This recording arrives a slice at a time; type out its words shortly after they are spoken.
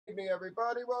Evening,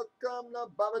 everybody. Welcome to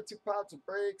Baba Two Pots of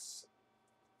Breaks.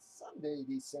 Sunday,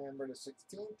 December the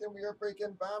 16th, and we are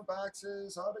breaking bomb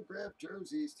boxes, autographed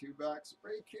jerseys, 2-box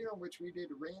break here, in which we did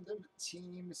random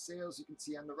team sales. You can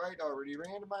see on the right already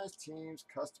randomized teams,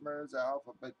 customers,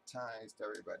 alphabetized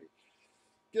everybody.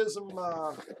 Gives them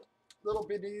a little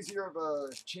bit easier of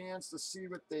a chance to see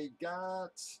what they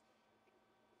got.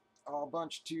 All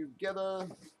bunched together.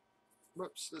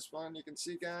 Whoops, this one you can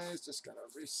see, guys. Just gonna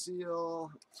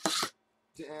reseal.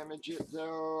 Damage it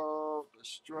though,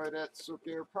 destroy that. So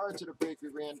there, prior to the break, we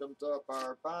randomed up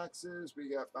our boxes.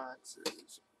 We got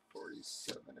boxes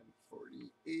 47 and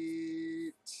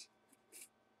 48.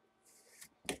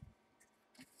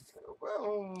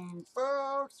 Boom,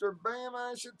 folks, or bam,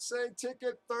 I should say,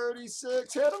 ticket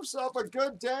 36. Hit himself a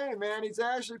good day, man. He's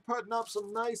actually putting up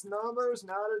some nice numbers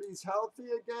now that he's healthy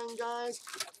again, guys.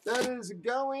 That is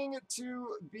going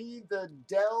to be the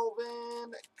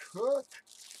Delvin Cook.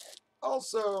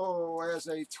 Also has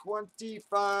a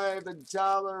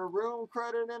 $25 room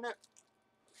credit in it.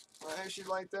 I actually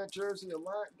like that jersey a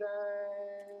lot,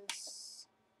 guys.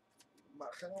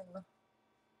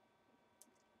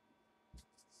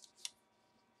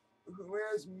 Who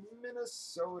has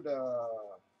Minnesota?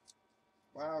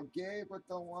 Wow, Gabe with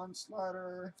the one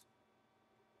slider.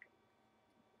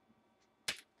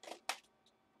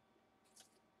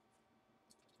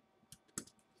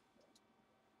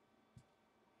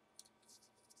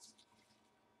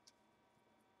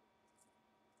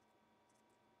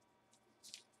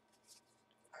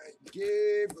 Alright,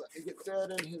 Gabe, let me get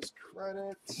that in his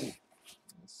credit. Let's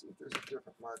see if there's a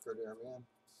different marker there, man.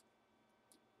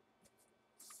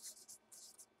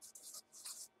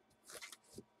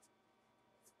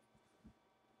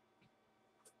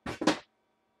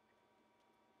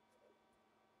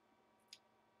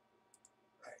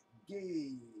 Alright,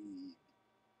 Gabe.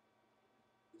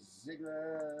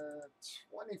 Ziegler,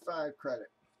 25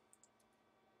 credit.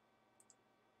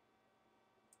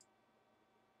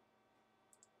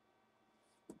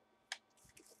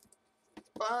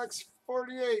 Box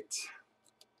 48.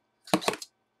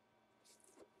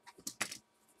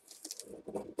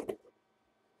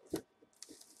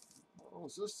 Oh,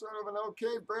 is this sort of an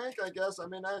okay break, I guess? I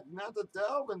mean, not that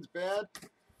Delvin's bad.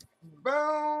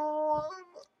 Boom!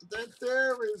 That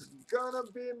there is gonna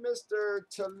be Mr.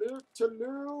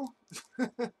 Talou.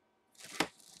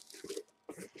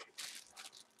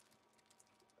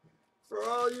 For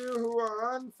all you who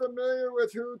are unfamiliar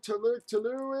with who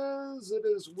Talou is, it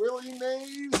is Willie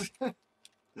Mays.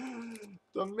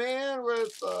 The man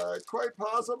with quite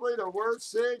possibly the worst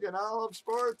sig in all of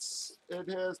sports. It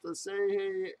has to say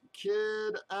hey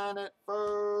kid on it,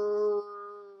 folks.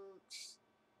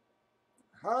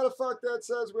 How the fuck that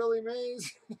says Willie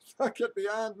Mays? Fucking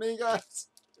beyond me, guys.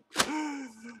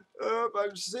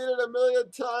 I've seen it a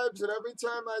million times, and every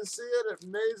time I see it, it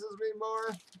amazes me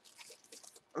more.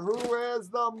 Who has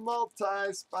the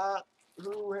multi-spot?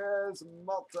 Who has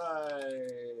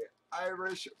multi?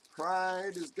 Irish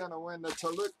Pride is going to win the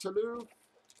Talou.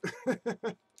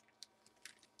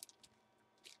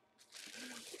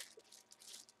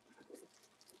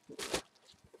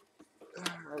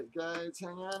 Alright, guys,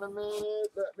 hang on a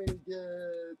minute. Let me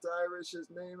get Irish's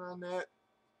name on that.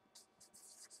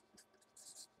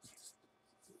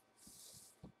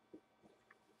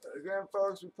 Again,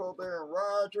 folks, we pulled Aaron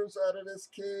Rodgers out of this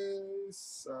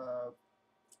case.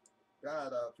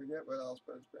 God, I forget what else,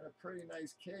 but it's been a pretty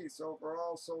nice case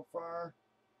overall so far.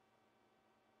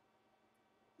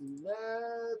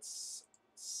 Let's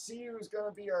see who's going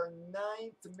to be our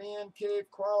 9th Man Cave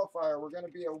qualifier. We're going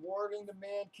to be awarding the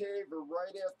Man Cave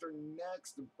right after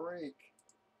next break.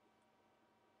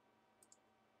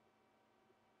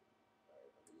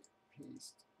 Alright, let me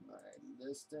paste my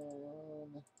list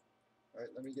in.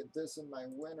 Alright, let me get this in my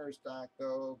winner's dock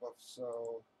though,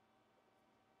 so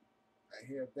I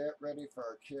have that ready for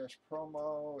our cash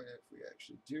promo if we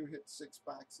actually do hit 6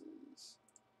 boxes.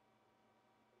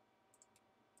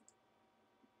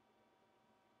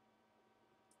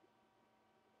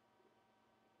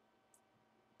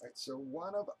 Alright, so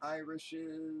one of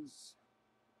Irish's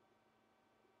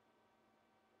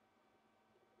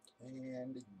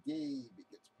and Gabe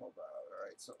gets pulled out.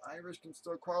 Alright, so Irish can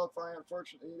still qualify.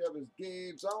 Unfortunately, that was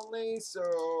Gabe's only, so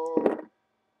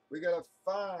we got a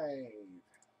 5.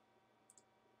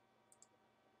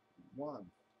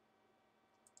 1,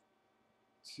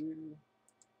 2,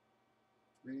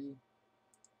 3,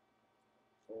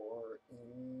 4,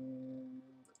 and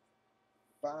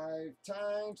 5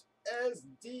 times.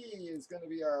 SD is going to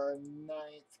be our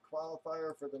 9th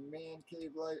qualifier for the Man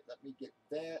Cave Light. Let me get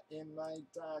that in my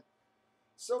dock.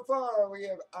 So far, we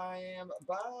have I Am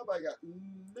Bob. I got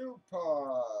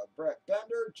Lupa,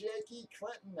 Jackie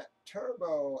Clinton,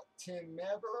 Turbo, Tim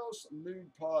Mavros,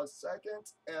 Lude Paws second,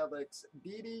 Alex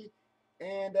Beatty,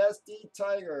 and SD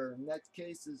Tiger. Next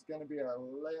case is going to be our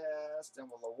last, and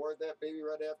we'll award that baby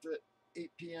right after 8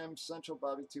 p.m. Central.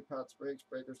 Bobby 2 Pots Breaks,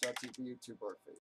 Breakers.tv, YouTube or Facebook.